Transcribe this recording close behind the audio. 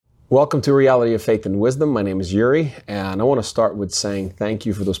Welcome to Reality of Faith and Wisdom. My name is Yuri, and I want to start with saying thank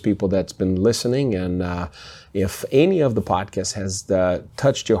you for those people that's been listening. And if any of the podcast has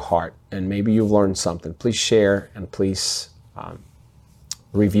touched your heart and maybe you've learned something, please share and please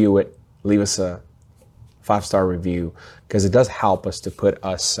review it. Leave us a 5-star review because it does help us to put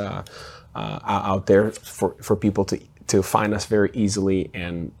us out there for people to find us very easily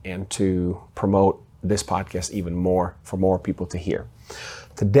and to promote this podcast even more for more people to hear.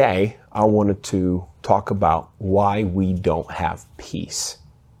 Today, I wanted to talk about why we don't have peace.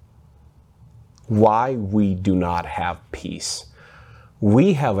 Why we do not have peace.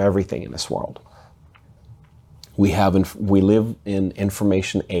 We have everything in this world. We live in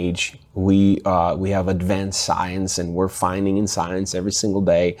information age. We have advanced science, and we're finding in science every single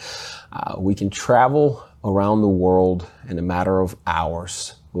day. We can travel around the world in a matter of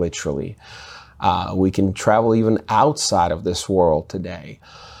hours, literally. We can travel even outside of this world today.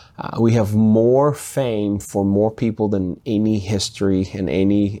 We have more fame for more people than any history and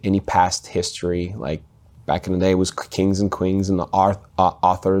any past history. Like back in the day, it was kings and queens and the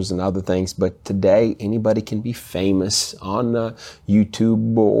authors and other things. But today, anybody can be famous on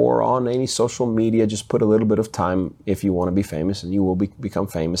YouTube or on any social media. Just put a little bit of time if you want to be famous, and you will become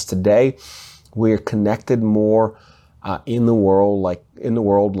famous. Today, we're connected more in the world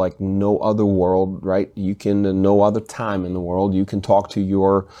like no other world, right? You can, no other time in the world, you can talk to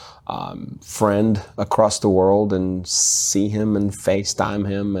your friend across the world and see him and FaceTime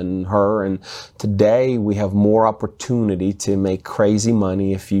him and her. And today we have more opportunity to make crazy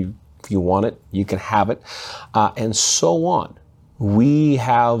money. If you want it, you can have it, and so on. We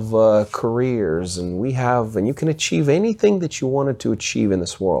have careers, and you can achieve anything that you wanted to achieve in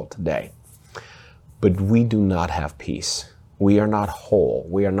this world today. But we do not have peace. We are not whole.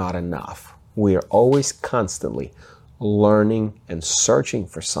 We are not enough. We are always constantly learning and searching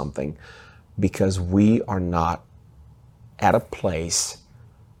for something because we are not at a place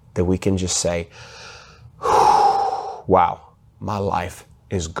that we can just say, wow, my life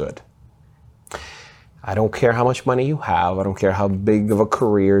is good. I don't care how much money you have. I don't care how big of a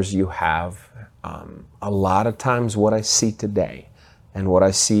careers you have. A lot of times what I see today and what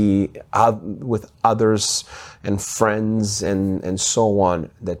I see with others and friends and so on,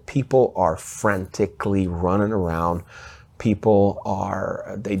 that people are frantically running around. People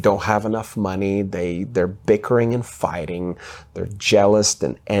they don't have enough money. They're bickering and fighting. They're jealous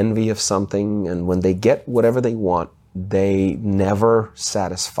and envy of something. And when they get whatever they want, they never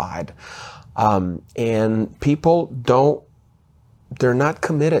satisfied. And people they're not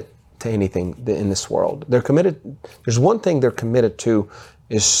committed to anything in this world. They're committed. There's one thing they're committed to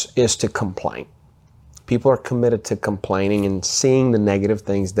is to complain. People are committed to complaining and seeing the negative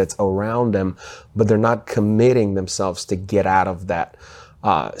things that's around them, but they're not committing themselves to get out of that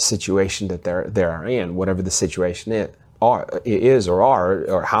situation that they're in, whatever the situation is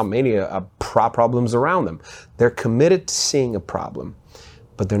or how many problems around them. They're committed to seeing a problem,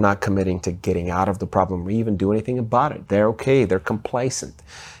 but they're not committing to getting out of the problem or even do anything about it. They're okay. They're complacent.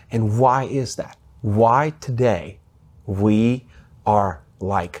 And why is that? Why today we are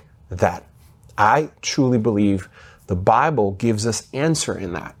like that? I truly believe the Bible gives us answer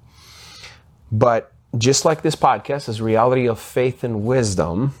in that. But just like this podcast is Reality of Faith and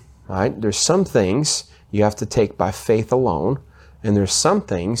Wisdom, right? There's some things you have to take by faith alone, and there's some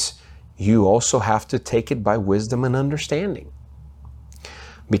things you also have to take it by wisdom and understanding.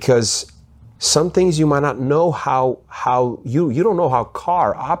 Because some things you might not know how you don't know how a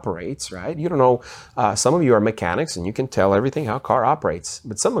car operates, right? You don't know, some of you are mechanics and you can tell everything how a car operates,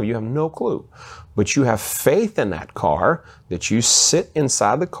 but some of you have no clue. But you have faith in that car, that you sit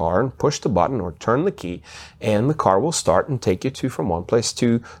inside the car and push the button or turn the key, and the car will start and take you from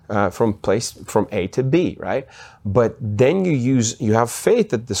A to B, right? But then you have faith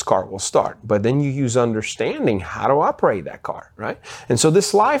that this car will start, but then you use understanding how to operate that car, right? And so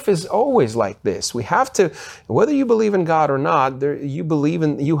this life is always like this. We have to, whether you believe in God or not,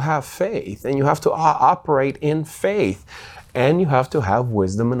 you have faith, and you have to operate in faith, and you have to have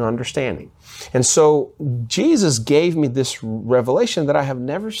wisdom and understanding. And so Jesus gave me this revelation that I have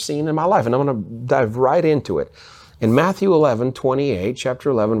never seen in my life, and I'm going to dive right into it. In Matthew 11:28, chapter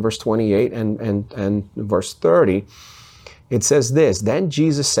 11, verse 28 and verse 30, it says this, "Then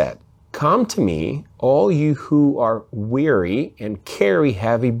Jesus said, 'Come to me, all you who are weary and carry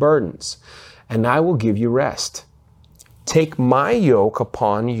heavy burdens, and I will give you rest. Take my yoke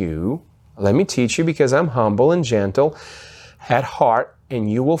upon you. Let me teach you, because I'm humble and gentle at heart, and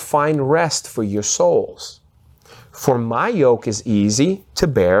you will find rest for your souls. For my yoke is easy to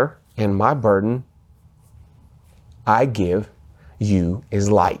bear, and my burden I give you is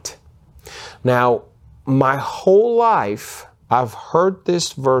light. Now, my whole life, I've heard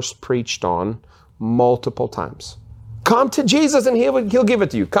this verse preached on multiple times. Come to Jesus and he'll give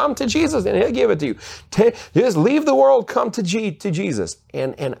it to you. Come to Jesus and he'll give it to you. Just leave the world, come to Jesus.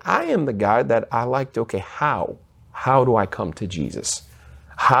 And I am the guy that I like to, okay, how? How do I come to Jesus?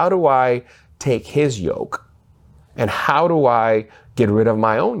 How do I take his yoke? And how do I get rid of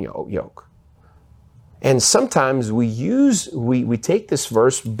my own yoke? And sometimes we take this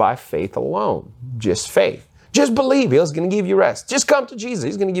verse by faith alone, just faith. Just believe he's going to give you rest. Just come to Jesus,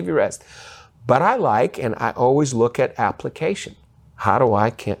 he's going to give you rest. But I always look at application. How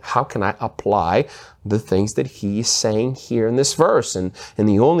can I apply the things that he's saying here in this verse? And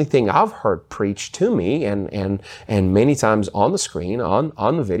the only thing I've heard preached to me and many times on the screen,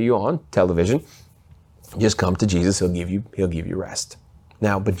 on the video, on television, just come to Jesus, he'll give you rest.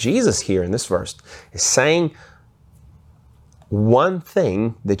 Now, but Jesus here in this verse is saying one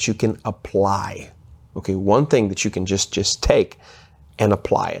thing that you can apply. Okay, one thing that you can just take and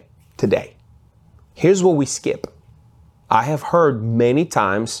apply it today. Here's what we skip. I have heard many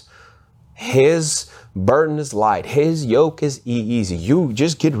times, his burden is light, his yoke is easy. You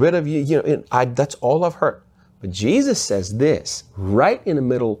just get rid of that's all I've heard. But Jesus says this right in the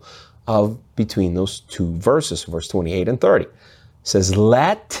middle of between those two verses, verse 28 and 30. It says,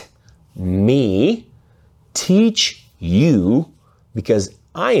 let me teach you, because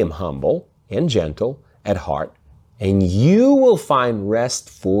I am humble and gentle at heart, and you will find rest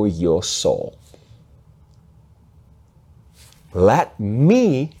for your soul. Let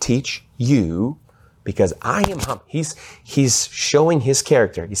me teach you, because I am humble. He's showing his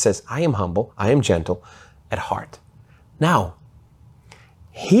character. He says, I am humble, I am gentle at heart. Now,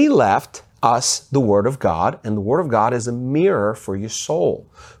 he left us the Word of God, and the Word of God is a mirror for your soul,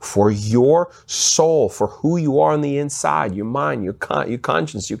 for who you are on the inside, your mind, your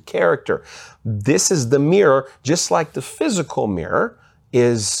conscience, your character. This is the mirror, just like the physical mirror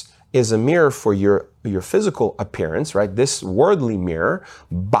is a mirror for your physical appearance, right? This worldly mirror,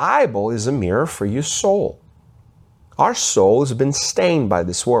 Bible is a mirror for your soul. Our soul has been stained by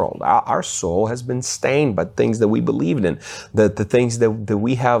this world. Our soul has been stained by things that we believed in, the things that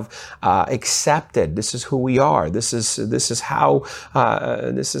we have accepted. This is who we are. This is how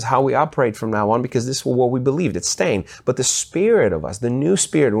we operate from now on, because this is what we believed. It's stained. But the spirit of us, the new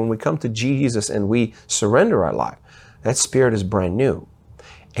spirit, when we come to Jesus and we surrender our life, that spirit is brand new.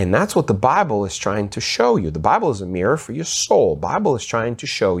 And that's what the Bible is trying to show you. The Bible is a mirror for your soul. The Bible is trying to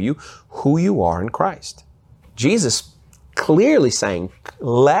show you who you are in Christ. Jesus clearly saying,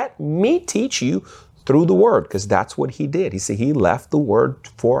 let me teach you through the Word, because that's what he did. He said he left the Word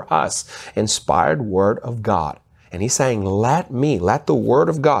for us, inspired Word of God. And he's saying, let the Word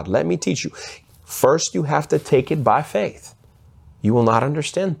of God, let me teach you. First, you have to take it by faith. You will not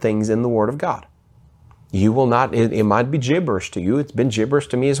understand things in the Word of God. You will not, it might be gibberish to you. It's been gibberish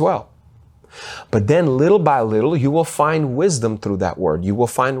to me as well. But then little by little, you will find wisdom through that Word. You will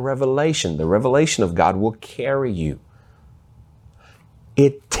find revelation. The revelation of God will carry you.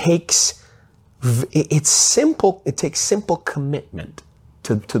 It's simple. It takes simple commitment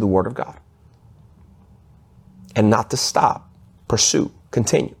to the Word of God. And not to stop, pursue,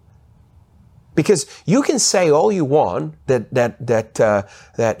 continue. Because you can say all you want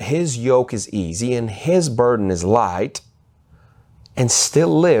that his yoke is easy and his burden is light, and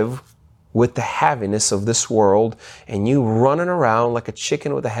still live with the heaviness of this world, and you running around like a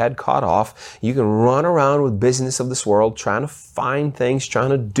chicken with a head cut off. You can run around with business of this world, trying to find things,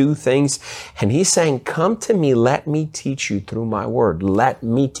 trying to do things. And he's saying, come to me, let me teach you through my Word. Let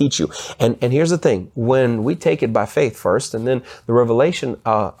me teach you. And here's the thing, when we take it by faith first, and then the revelation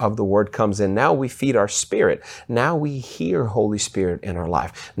of the Word comes in, now we feed our spirit. Now we hear Holy Spirit in our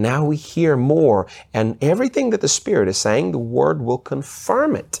life. Now we hear more. And everything that the Spirit is saying, the Word will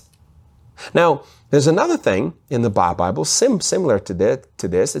confirm it. Now, there's another thing in the Bible similar to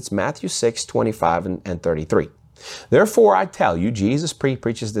this. It's Matthew 6, 25 and 33. Therefore, I tell you, Jesus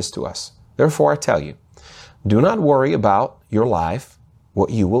preaches this to us. Therefore, I tell you, do not worry about your life,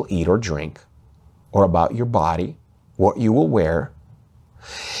 what you will eat or drink, or about your body, what you will wear.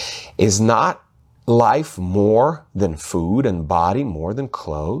 Is not life more than food, and body more than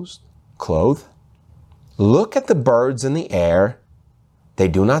clothes? Look at the birds in the air. They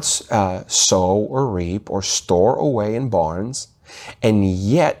do not sow or reap or store away in barns, and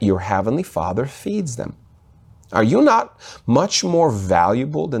yet your heavenly Father feeds them. Are you not much more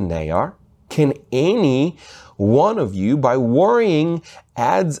valuable than they are? Can any one of you, by worrying,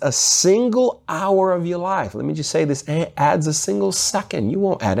 adds a single hour of your life? Let me just say this, adds a single second. You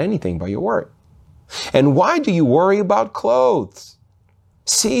won't add anything by your worry. And why do you worry about clothes?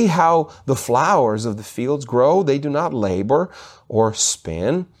 See how the flowers of the fields grow. They do not labor or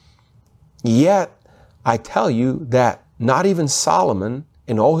spin. Yet I tell you that not even Solomon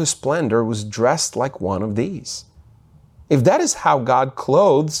in all his splendor was dressed like one of these. If that is how God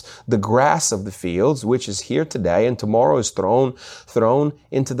clothes the grass of the fields, which is here today and tomorrow is thrown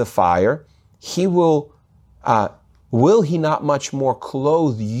into the fire, will he not much more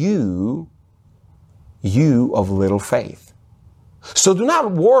clothe you of little faith? So do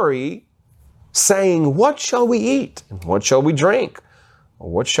not worry, saying, what shall we eat? And what shall we drink? Or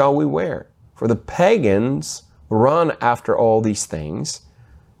what shall we wear? For the pagans run after all these things,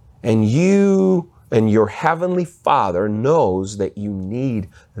 and you and your heavenly Father knows that you need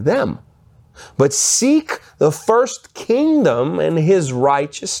them. But seek the first kingdom and his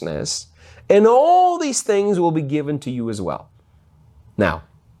righteousness, and all these things will be given to you as well. Now,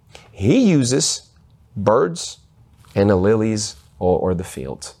 he uses birds and the lilies or the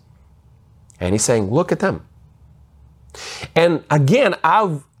fields. And he's saying, look at them. And again,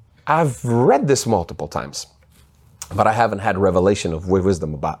 I've read this multiple times, but I haven't had revelation of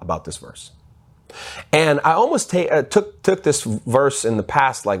wisdom about this verse. And I almost took this verse in the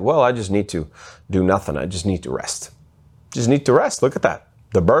past like, well, I just need to do nothing. I just need to rest. Just need to rest. Look at that.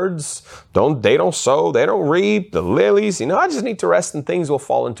 The birds don't sow, they don't reap, the lilies, I just need to rest and things will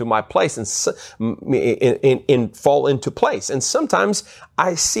fall into my place and fall into place. And sometimes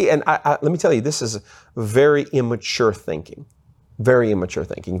I see, and let me tell you, this is very immature thinking. Very immature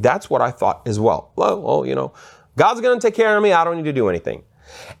thinking. That's what I thought as well. Well, God's going to take care of me. I don't need to do anything.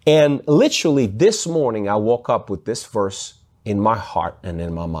 And literally this morning, I woke up with this verse in my heart and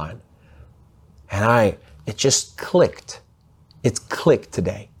in my mind. And it just clicked. It's clicked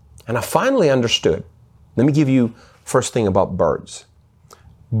today. And I finally understood. Let me give you first thing about birds.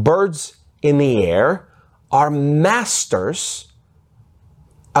 Birds in the air are masters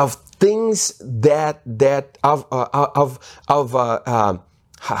of things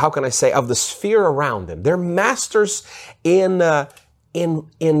how can I say, of the sphere around them. They're masters in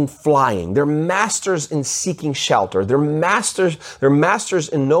flying. They're masters in seeking shelter. They're masters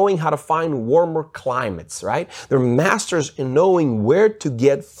in knowing how to find warmer climates, right? They're masters in knowing where to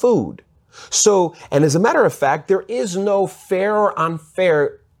get food. So, and as a matter of fact, there is no fair or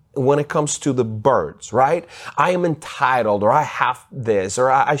unfair when it comes to the birds, right? I am entitled, or I have this, or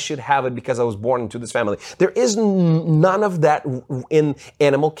I should have it because I was born into this family. There is none of that in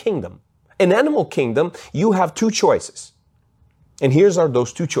animal kingdom. In animal kingdom, you have two choices. And here's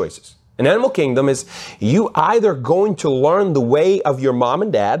those two choices. In animal kingdom is you either going to learn the way of your mom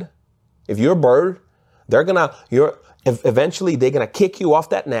and dad. If you're a bird, eventually they're gonna kick you off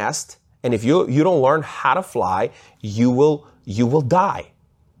that nest. And if you don't learn how to fly, you will die.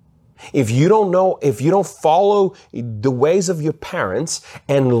 If you don't follow the ways of your parents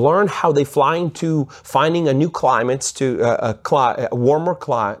and learn how they fly into finding a new climate, a warmer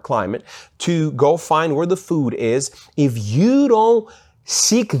climate, to go find where the food is, if you don't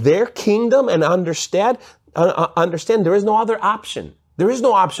seek their kingdom and understand there is no other option. There is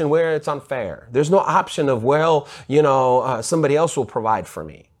no option where it's unfair. There's no option of, somebody else will provide for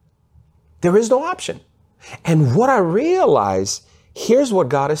me. There is no option. And what I realize, here's what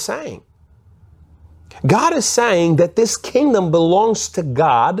God is saying. God is saying that this kingdom belongs to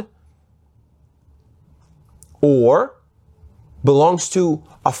God or belongs to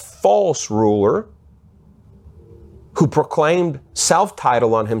a false ruler who proclaimed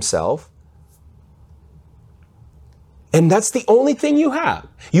self-title on himself. And that's the only thing you have.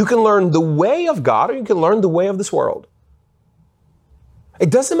 You can learn the way of God or you can learn the way of this world. It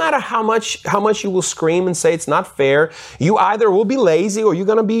doesn't matter how much you will scream and say it's not fair. You either will be lazy or you're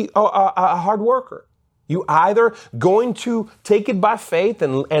going to be a hard worker. You either going to take it by faith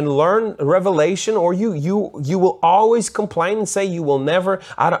and learn revelation, or you will always complain and say you will never.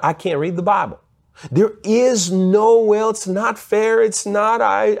 I can't read the Bible. There is no, well, it's not fair. It's not.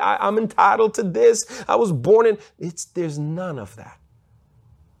 I'm entitled to this. I was born in. There's none of that.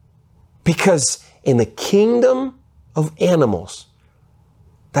 Because in the kingdom of animals,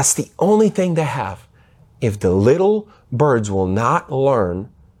 that's the only thing they have. If the little birds will not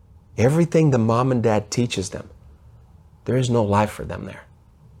learn everything the mom and dad teaches them, there is no life for them there.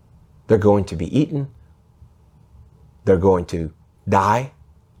 They're going to be eaten. They're going to die.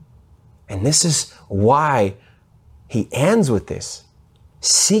 And this is why he ends with this.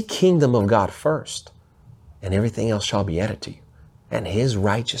 Seek kingdom of God first, and everything else shall be added to you. And his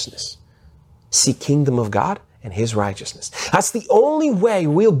righteousness. Seek kingdom of God and his righteousness. That's the only way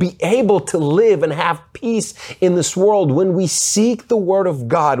we'll be able to live and have peace in this world, when we seek the word of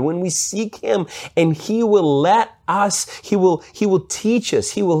God, when we seek him, and he will let us, he will teach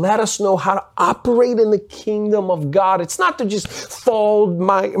us, he will let us know how to operate in the kingdom of God. It's not to just fold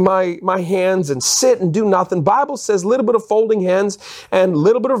my hands and sit and do nothing. Bible says a little bit of folding hands and a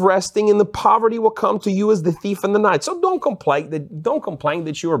little bit of resting, and the poverty will come to you as the thief in the night. So don't complain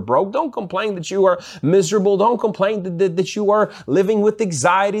that you are broke. Don't complain that you are miserable. Don't complain that you are living with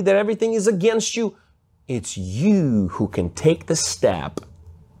anxiety, that everything is against you. It's you who can take the step,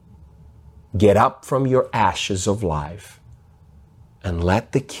 get up from your ashes of life, and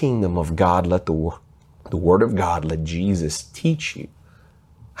let the kingdom of God, let the word of God, let Jesus teach you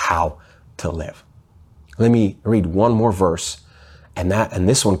how to live. Let me read one more verse, and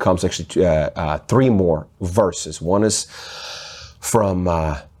this one comes actually three more verses. One is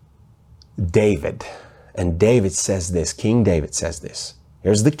from David, and David says this. King David says this.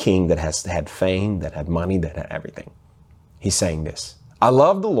 Here's the king that had fame, that had money, that had everything. He's saying this: I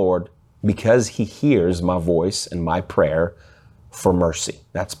love the Lord because he hears my voice and my prayer for mercy.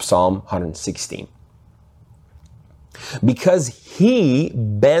 That's Psalm 116. Because he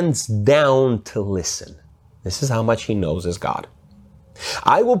bends down to listen. This is how much he knows as God.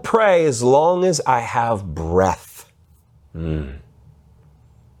 I will pray as long as I have breath.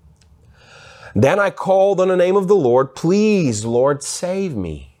 Then I called on the name of the Lord. Please, Lord, save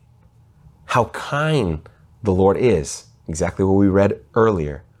me. How kind the Lord is. Exactly what we read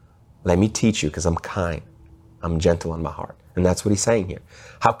earlier. Let me teach you, because I'm kind. I'm gentle in my heart. And that's what he's saying here.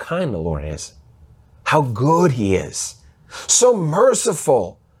 How kind the Lord is. How good he is. So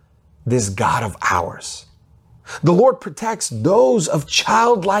merciful, this God of ours. The Lord protects those of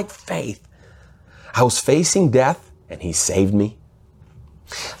childlike faith. I was facing death, and he saved me.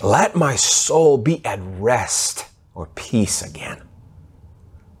 Let my soul be at rest or peace again.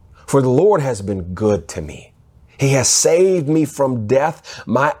 For the Lord has been good to me. He has saved me from death,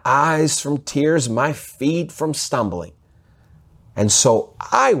 my eyes from tears, my feet from stumbling. And so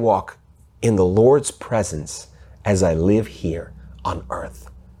I walk in the Lord's presence as I live here on earth.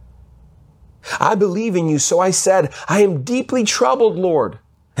 I believe in you, so I said, I am deeply troubled, Lord.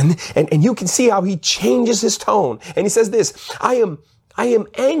 And you can see how he changes his tone. And he says this: I am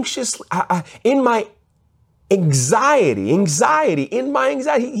anxious in my anxiety.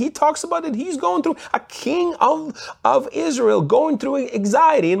 He talks about it. He's going through, a king of Israel going through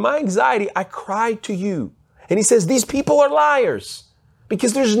anxiety. In my anxiety, I cry to you. And he says, these people are liars.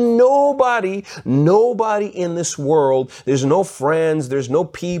 Because there's nobody in this world, there's no friends, there's no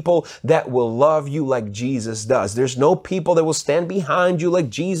people that will love you like Jesus does. There's no people that will stand behind you like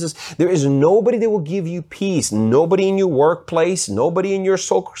Jesus. There is nobody that will give you peace. Nobody in your workplace, nobody in your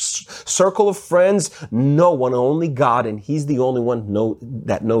circle of friends, no one, only God, and he's the only one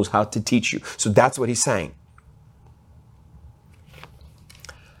that knows how to teach you. So that's what he's saying.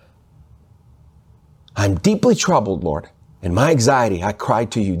 I'm deeply troubled, Lord. In my anxiety, I cried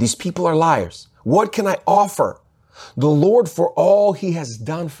to you. These people are liars. What can I offer the Lord for all he has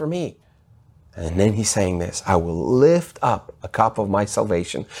done for me? And then he's saying this: I will lift up a cup of my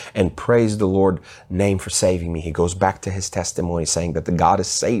salvation and praise the Lord's name for saving me. He goes back to his testimony, saying that the God has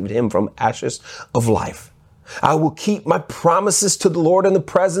saved him from ashes of life. I will keep my promises to the Lord in the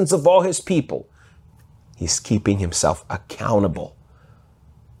presence of all his people. He's keeping himself accountable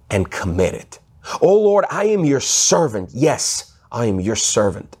and committed. Oh Lord, I am your servant. Yes, I am your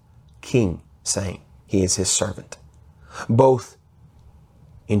servant. King saying he is his servant. Both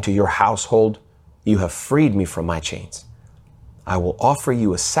into your household, you have freed me from my chains. I will offer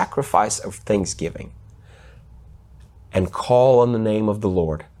you a sacrifice of thanksgiving and call on the name of the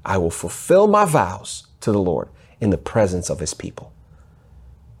Lord. I will fulfill my vows to the Lord in the presence of his people,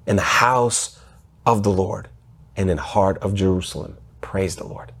 in the house of the Lord and in the heart of Jerusalem. Praise the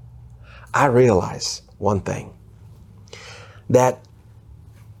Lord. I realize one thing, that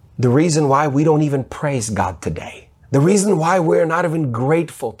the reason why we don't even praise God today, the reason why we're not even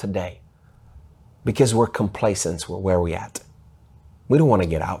grateful today, because we're complacent with where we're at. We don't want to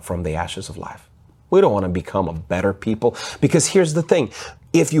get out from the ashes of life. We don't want to become a better people, because here's the thing.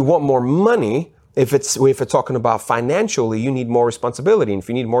 If you want more money, if it's talking about financially, you need more responsibility. And if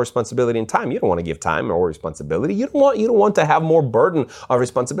you need more responsibility in time, you don't want to give time or responsibility. You don't want to have more burden of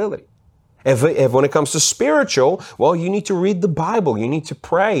responsibility. If when it comes to spiritual, well, you need to read the Bible. You need to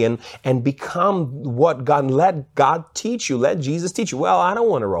pray and become what God, let God teach you. Let Jesus teach you. Well, I don't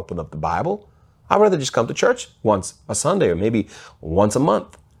want to open up the Bible. I'd rather just come to church once a Sunday or maybe once a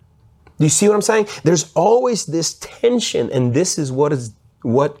month. Do you see what I'm saying? There's always this tension, and this is what is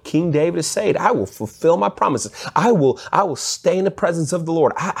what King David is saying. I will fulfill my promises. I will stay in the presence of the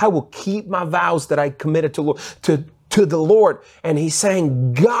Lord. I will keep my vows that I committed to the Lord. And he's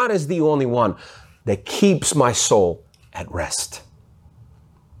saying God is the only one that keeps my soul at rest.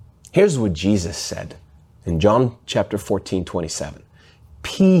 Here's what Jesus said in John chapter 14:27.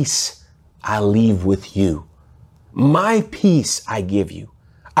 Peace I leave with you. My peace I give you.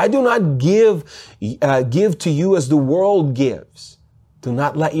 I do not give to you as the world gives. Do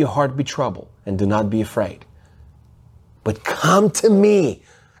not let your heart be troubled and do not be afraid. But come to me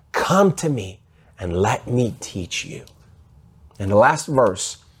and let me teach you. And the last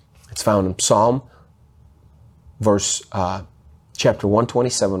verse, it's found in Psalm chapter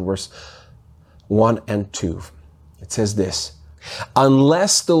 127, verse 1 and 2. It says this: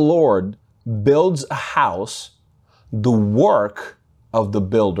 unless the Lord builds a house, the work of the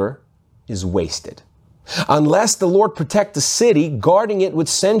builder is wasted. Unless the Lord protect the city, guarding it with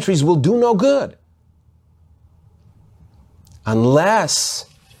sentries will do no good. Unless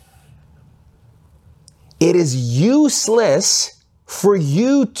it is useless for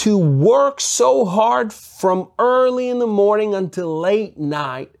you to work so hard from early in the morning until late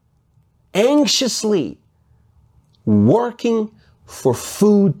night, anxiously working for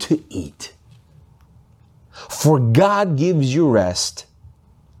food to eat. For God gives you rest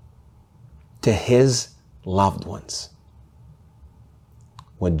to his loved ones.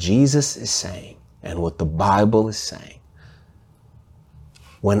 What Jesus is saying and what the Bible is saying,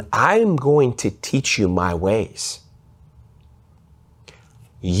 when I'm going to teach you my ways,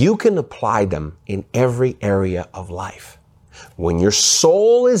 you can apply them in every area of life. When your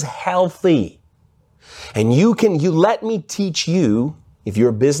soul is healthy and you let me teach you, if you're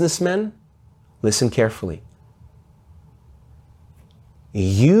a businessman, listen carefully.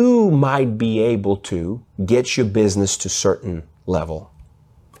 You might be able to get your business to a certain level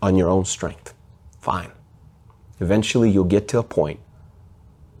on your own strength. Fine. Eventually you'll get to a point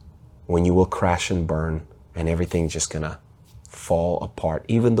when you will crash and burn and everything's just gonna fall apart,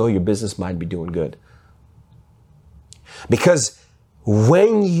 even though your business might be doing good. Because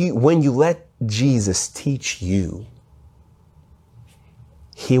when you let Jesus teach you,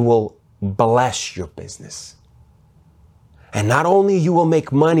 he will bless your business. And not only you will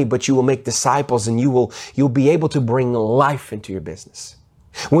make money, but you will make disciples and you'll be able to bring life into your business.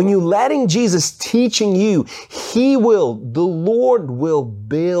 When you're letting Jesus teaching you, the Lord will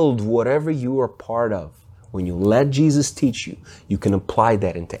build whatever you are part of. When you let Jesus teach you, you can apply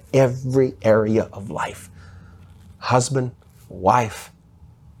that into every area of life. Husband, wife,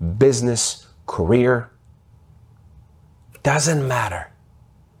 business, career, doesn't matter.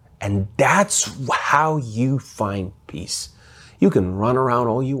 And that's how you find peace. You can run around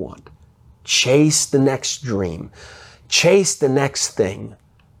all you want. Chase the next dream. Chase the next thing.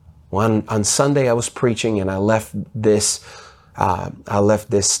 On Sunday I was preaching and I left this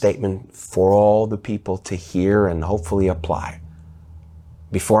statement for all the people to hear and hopefully apply.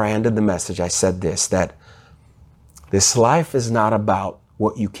 Before I ended the message, I said this, that this life is not about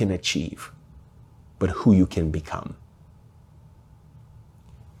what you can achieve, but who you can become.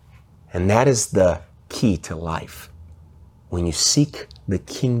 And that is the key to life. When you seek the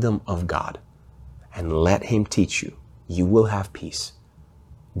kingdom of God and let him teach you, you will have peace,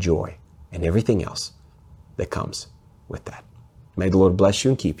 joy, and everything else that comes with that. May the Lord bless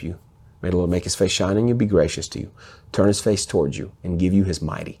you and keep you. May the Lord make his face shine on you, be gracious to you, turn his face towards you, and give you his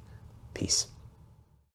mighty peace.